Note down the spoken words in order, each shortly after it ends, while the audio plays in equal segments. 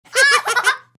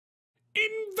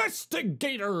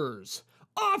InvestiGators!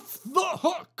 Off the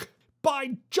Hook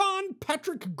by John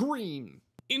Patrick Green.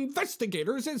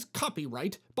 InvestiGators is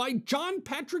copyright by John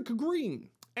Patrick Green,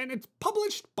 and it's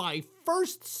published by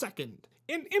First Second,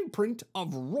 an imprint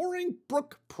of Roaring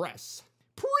Brook Press.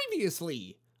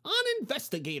 Previously on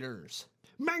InvestiGators.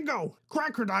 Mango,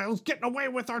 Crackerdile's getting away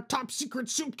with our top secret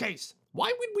suitcase.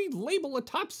 Why would we label a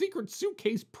top secret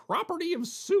suitcase property of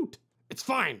Suit? It's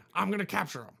fine. I'm gonna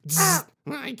capture him.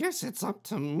 I guess it's up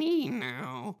to me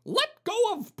now. Let go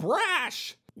of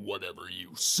Brash! Whatever you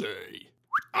say.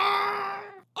 Oh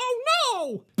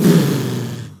no!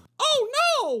 Oh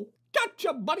no!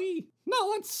 Gotcha, buddy! Now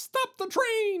let's stop the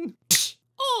train!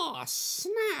 Aw,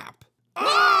 snap!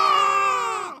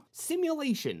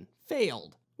 Simulation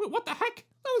failed. Wait, what the heck?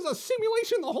 That was a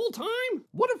simulation the whole time?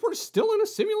 What if we're still in a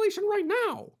simulation right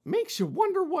now? Makes you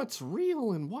wonder what's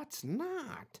real and what's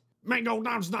not. Mango,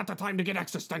 now's not the time to get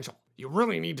existential. You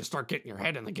really need to start getting your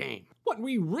head in the game. What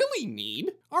we really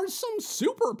need are some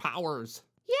superpowers.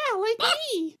 Yeah, like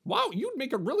me. Wow, you'd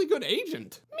make a really good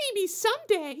agent. Maybe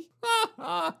someday.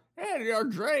 In your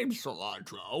dreams,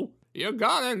 Cilantro. You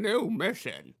got a new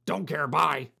mission. Don't care,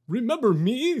 bye. Remember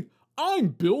me? I'm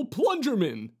Bill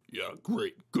Plungerman. Yeah,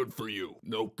 great. Good for you.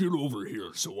 Now get over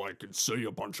here so I can say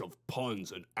a bunch of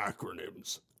puns and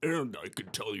acronyms. And I can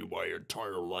tell you my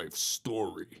entire life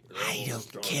story. I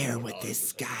don't care what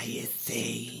this guy is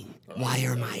saying. Why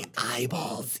are my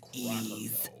eyeballs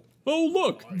ease? Oh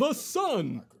look, the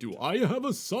sun! Do I have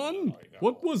a son?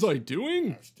 What was I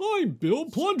doing? I'm Bill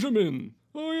Plungerman.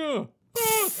 Oh yeah.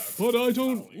 But I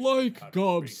don't like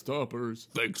gobstoppers.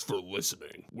 Thanks for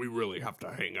listening. We really have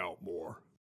to hang out more.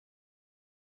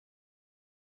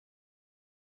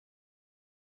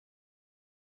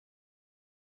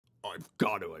 I've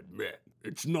got to admit,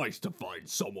 it's nice to find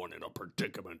someone in a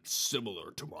predicament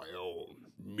similar to my own.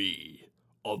 Me,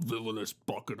 a villainous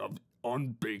bucket of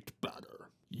unbaked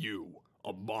batter. You,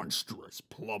 a monstrous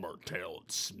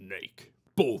plumber-tailed snake.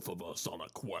 Both of us on a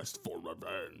quest for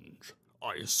revenge.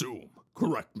 I assume,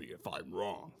 correct me if I'm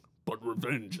wrong, but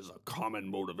revenge is a common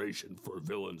motivation for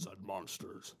villains and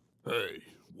monsters. Hey,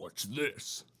 what's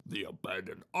this? The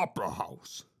abandoned opera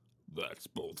house. That's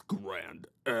both grand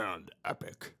and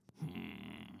epic.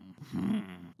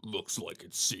 Looks like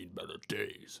it's seen better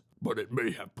days, but it may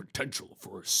have potential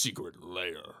for a secret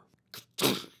lair.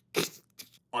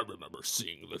 I remember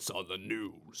seeing this on the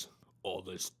news. All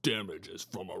this damage is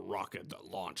from a rocket that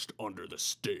launched under the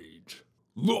stage.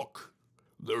 Look!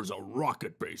 There's a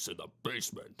rocket base in the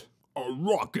basement. A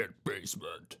rocket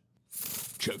basement!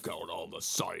 Check out all the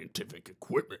scientific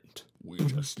equipment. We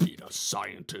just need a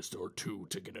scientist or two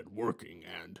to get it working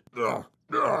and...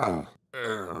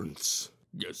 ants.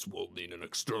 Guess we'll need an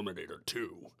exterminator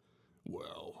too.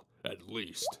 Well, at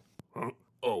least. Huh?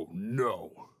 Oh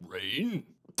no. Rain?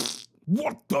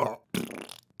 What the?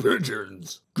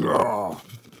 Pigeons! Gah!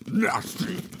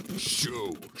 Nasty!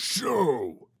 Shoo!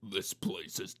 This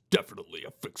place is definitely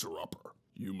a fixer-upper.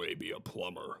 You may be a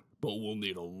plumber, but we'll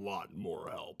need a lot more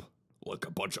help. Like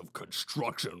a bunch of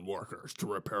construction workers to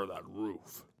repair that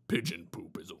roof. Pigeon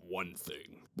poop is one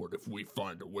thing, but if we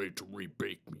find a way to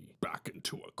rebake me back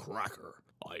into a cracker,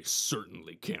 I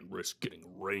certainly can't risk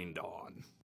getting rained on.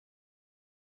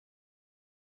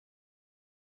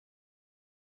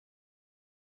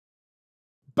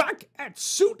 Back at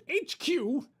Suit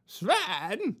HQ,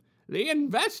 Sven, the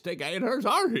investigators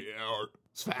are here.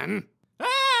 Sven?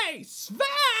 Hey,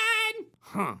 Sven!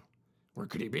 Huh. Where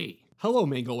could he be? Hello,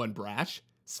 Mango and Brash.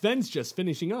 Sven's just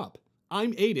finishing up.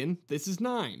 I'm Aiden, this is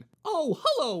 9. Oh,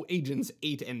 hello, Agents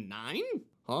 8 and 9?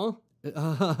 Huh?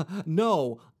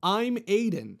 No, I'm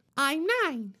Aiden. I'm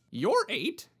 9. You're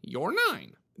 8, you're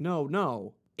 9.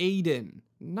 No, Aiden.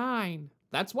 9.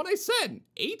 That's what I said,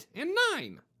 8 and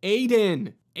 9.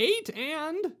 Aiden, 8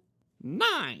 and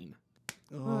 9.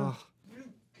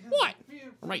 What?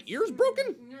 Are my ears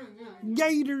broken?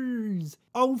 Gators,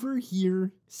 over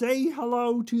here. Say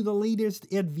hello to the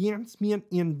latest advancement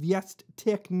in vest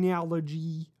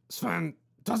technology. Sven,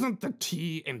 doesn't the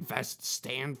T in vest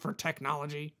stand for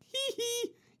technology?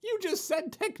 Hee. You just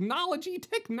said technology.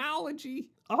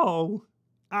 Oh,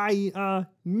 I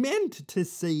meant to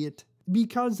say it.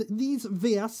 Because these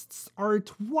vests are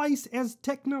twice as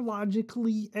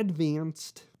technologically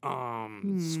advanced.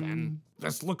 Sven,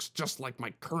 this looks just like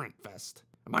my current vest.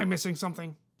 Am I missing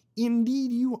something?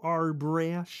 Indeed you are,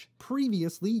 Brash.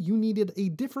 Previously, you needed a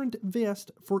different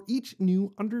vest for each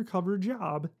new undercover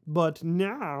job. But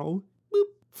now...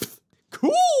 Boop.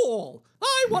 Cool!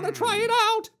 I want to try it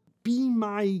out! Be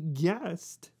my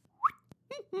guest.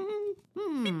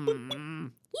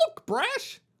 Look,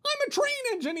 Brash! I'm a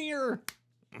train engineer!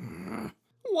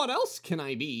 What else can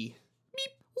I be?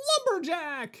 Beep,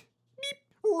 lumberjack. Beep,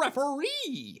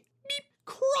 referee. Beep,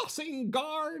 crossing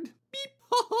guard. Beep,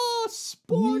 haha,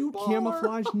 sport New bar.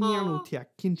 camouflage nanotech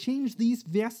can change these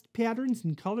vest patterns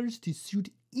and colors to suit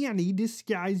any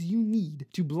disguise you need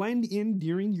to blend in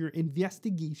during your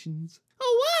investigations.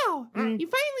 Oh, wow. You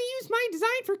finally used my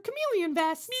design for chameleon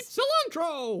vests.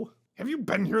 Cilantro. Have you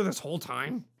been here this whole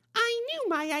time? I knew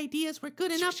my ideas were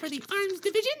good enough for the arms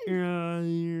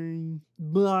division.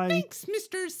 But Thanks,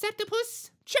 Mr.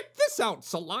 Septipus. Check this out,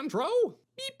 Cilantro.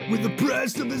 Beep. With the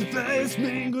press of his vest,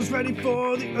 Mango's ready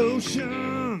for the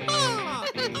ocean. Ah,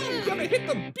 I'm gonna hit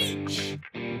the beach.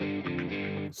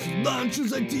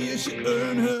 Cilantro's idea should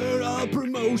earn her a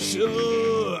promotion.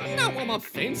 Now I'm a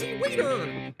fancy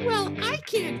waiter. Well, I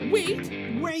can't wait.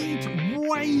 wait!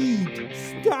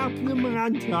 Stop the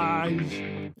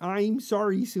montage! I'm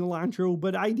sorry, Cilantro,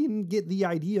 but I didn't get the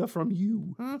idea from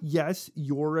you. Yes,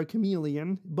 you're a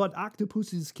chameleon, but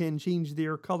octopuses can change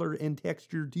their color and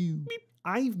texture too.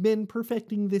 I've been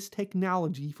perfecting this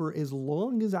technology for as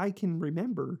long as I can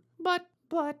remember. But,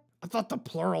 I thought the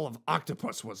plural of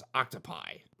octopus was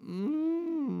octopi.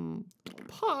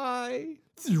 Pie.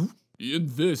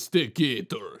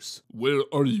 InvestiGators, where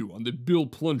are you on the Bill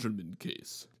Plungerman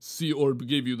case? Sea Orb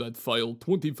gave you that file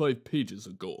 25 pages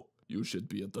ago. You should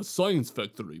be at the science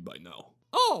factory by now.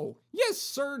 Oh, yes,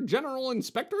 sir, General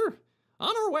Inspector.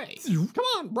 On our way. Come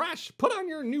on, Brash, put on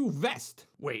your new vest.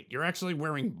 Wait, you're actually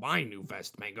wearing my new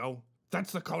vest, Mango.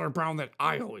 That's the color brown that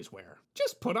I always wear.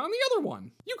 Just put on the other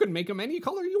one. You can make them any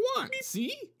color you want.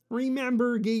 See?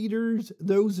 Remember, Gators,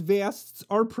 those vests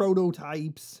are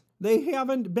prototypes. They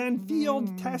haven't been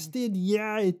field tested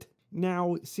yet.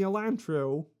 Now,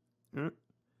 Cilantro.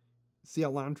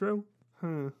 Cilantro?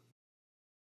 Huh.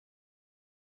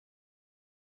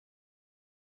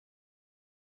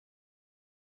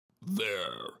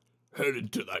 There,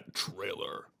 headed to that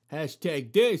trailer.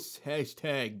 Hashtag this,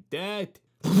 hashtag that.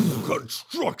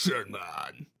 Construction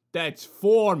man! That's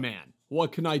foreman.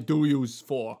 What can I do yous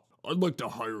for? I'd like to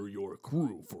hire your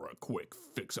crew for a quick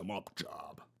fix-em-up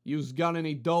job. Yous got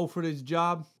any dough for this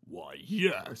job? Why,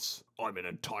 yes. I'm an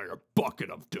entire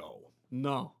bucket of dough.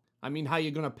 No. I mean, how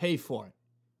you gonna pay for it?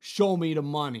 Show me the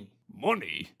money.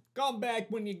 Money? Come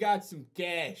back when you got some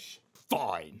cash.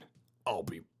 Fine. I'll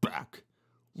be back.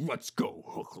 Let's go,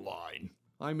 hook line.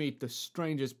 I meet the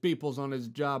strangest peoples on this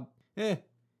job. At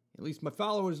least my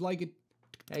followers like it.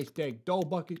 Hashtag dough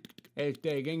bucket.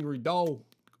 Hashtag angry dough.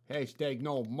 Hashtag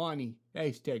no money.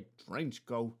 Hashtag trench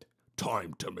coat.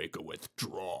 Time to make a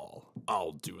withdrawal.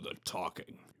 I'll do the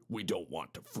talking. We don't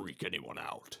want to freak anyone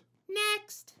out.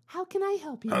 next. How can I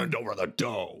help you? Hand over the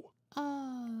dough.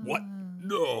 What?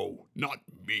 No, not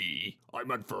me. I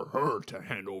meant for her to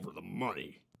hand over the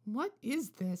money. What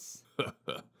is this?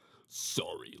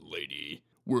 Sorry, lady.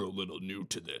 We're a little new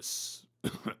to this.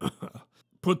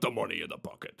 Put the money in the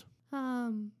bucket.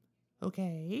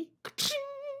 Okay.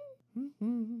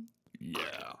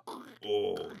 Yeah.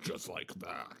 Oh, just like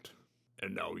that.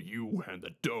 And now you hand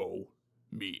the dough,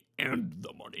 me and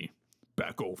the money,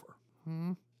 back over.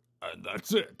 And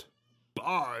that's it.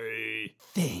 Bye.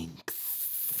 Thanks.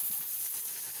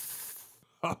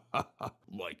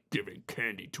 Like giving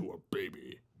candy to a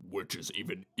baby, which is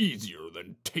even easier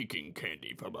than taking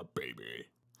candy from a baby.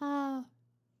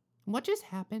 What just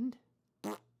happened?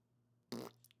 Huh?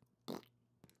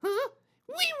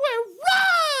 We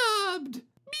were robbed!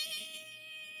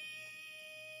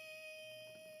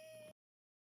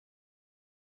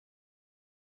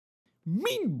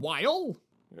 Meanwhile...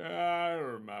 I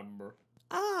remember.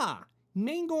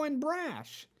 Mango and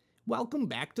Brash. Welcome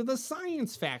back to the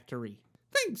Science Factory.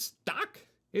 Thanks, Doc.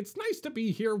 It's nice to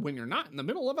be here when you're not in the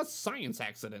middle of a science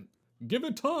accident. Give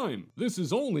it time. This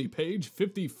is only page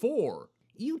 54.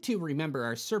 You two remember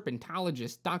our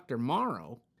serpentologist, Dr.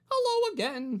 Morrow. Hello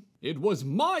again. It was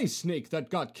my snake that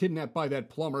got kidnapped by that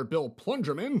plumber, Bill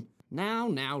Plungerman.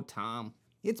 Now, Tom.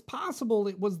 It's possible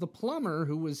it was the plumber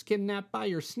who was kidnapped by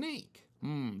your snake.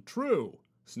 True.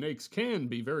 Snakes can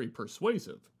be very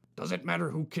persuasive. Does it matter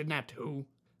who kidnapped who?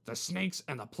 The snake's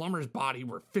and the plumber's body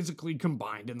were physically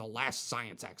combined in the last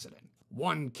science accident.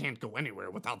 One can't go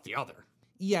anywhere without the other.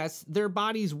 Yes, their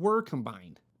bodies were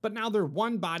combined, but now their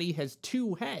one body has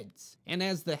two heads. And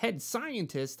as the head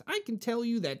scientist, I can tell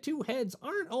you that two heads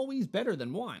aren't always better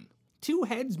than one. Two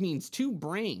heads means two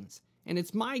brains, and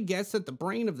it's my guess that the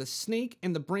brain of the snake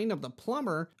and the brain of the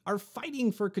plumber are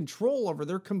fighting for control over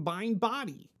their combined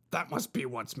body. That must be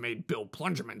what's made Bill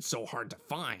Plungerman so hard to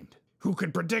find. Who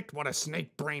could predict what a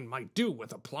snake brain might do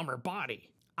with a plumber body?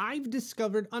 I've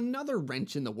discovered another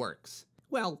wrench in the works.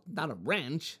 Well, not a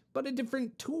wrench, but a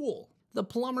different tool. The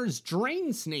plumber's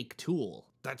drain snake tool.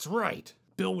 That's right.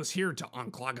 Bill was here to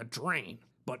unclog a drain.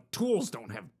 But tools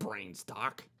don't have brains,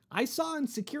 Doc. I saw in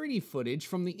security footage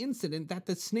from the incident that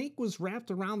the snake was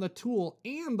wrapped around the tool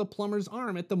and the plumber's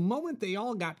arm at the moment they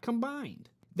all got combined.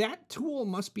 That tool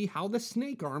must be how the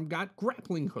snake arm got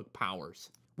grappling hook powers.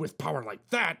 With power like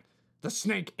that, the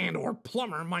snake and or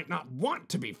plumber might not want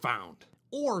to be found.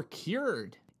 Or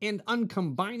cured. And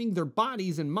uncombining their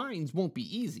bodies and minds won't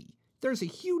be easy. There's a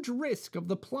huge risk of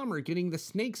the plumber getting the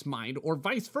snake's mind or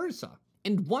vice versa.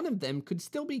 And one of them could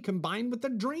still be combined with the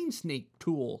drain snake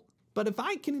tool. But if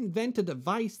I can invent a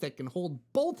device that can hold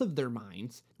both of their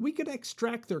minds, we could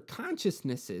extract their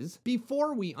consciousnesses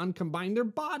before we uncombine their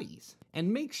bodies,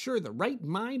 and make sure the right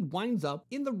mind winds up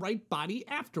in the right body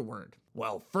afterward.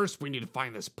 Well, first we need to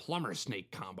find this plumber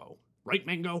snake combo. Right,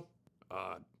 Mango?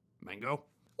 Mango?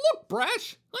 Look,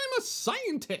 Brash, I'm a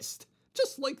scientist,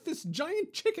 just like this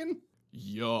giant chicken.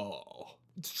 Yeah.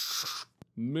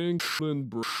 Mango and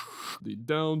Brash, the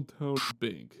downtown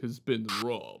bank has been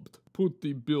robbed. Put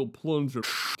the Bill Plunger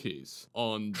case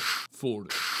on for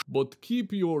it, but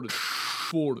keep your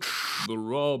for the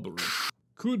robbery.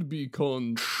 Could be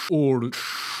or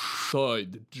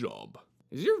side job.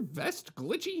 Is your vest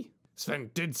glitchy?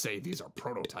 Sven did say these are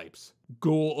prototypes.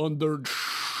 Go under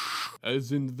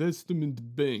as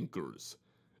investment bankers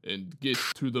and get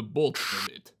to the bottom of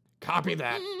it. Copy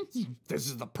that. This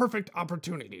is the perfect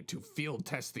opportunity to field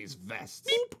test these vests.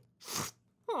 Beep.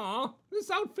 Aw,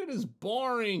 this outfit is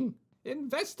boring.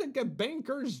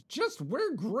 InvestiGators just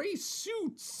wear gray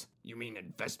suits. You mean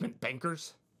investment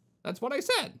bankers? That's what I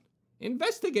said.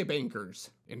 InvestiGators.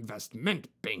 Investment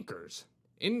bankers.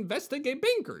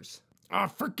 InvestiGators. Ah,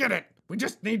 forget it. We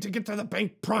just need to get to the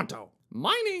bank pronto.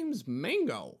 My name's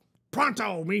Mango.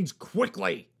 Pronto means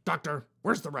quickly. Doctor,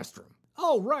 where's the restroom?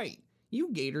 Oh, right.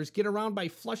 You gators get around by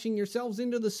flushing yourselves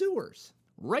into the sewers.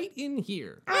 Right in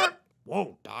here.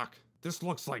 Whoa, Doc. This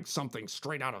looks like something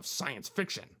straight out of science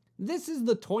fiction. This is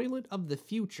the toilet of the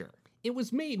future. It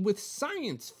was made with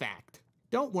science fact.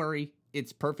 Don't worry,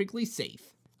 it's perfectly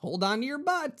safe. Hold on to your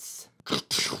butts.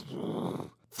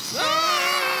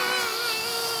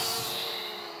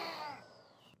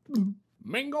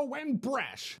 Mango and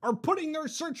Brash are putting their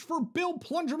search for Bill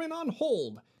Plungerman on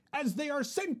hold as they are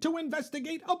sent to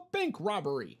investigate a bank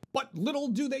robbery. But little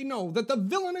do they know that the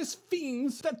villainous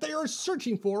fiends that they are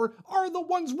searching for are the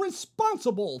ones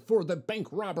responsible for the bank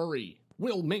robbery.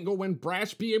 Will Mango and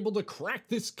Brash be able to crack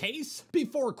this case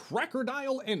before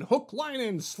Crackerdile and Hook, Line,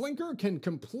 and Slinker can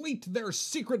complete their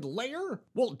secret lair?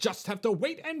 We'll just have to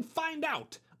wait and find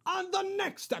out on the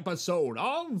next episode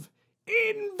of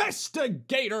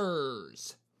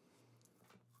InvestiGators!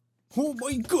 Oh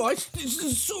my gosh, this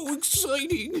is so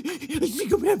exciting. I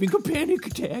think I'm having a panic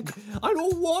attack. I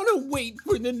don't want to wait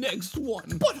for the next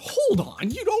one. But hold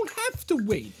on, you don't have to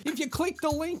wait. If you click the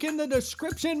link in the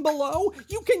description below,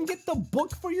 you can get the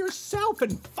book for yourself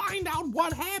and find out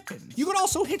what happened. You can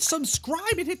also hit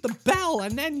subscribe and hit the bell,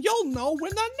 and then you'll know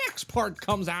when the next part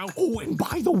comes out. Oh, and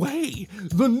by the way,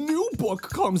 the new book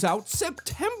comes out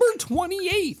September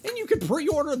 28th, and you can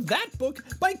pre-order that book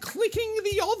by clicking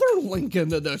the other link in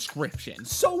the description.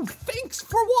 So thanks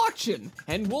for watching,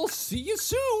 and we'll see you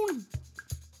soon.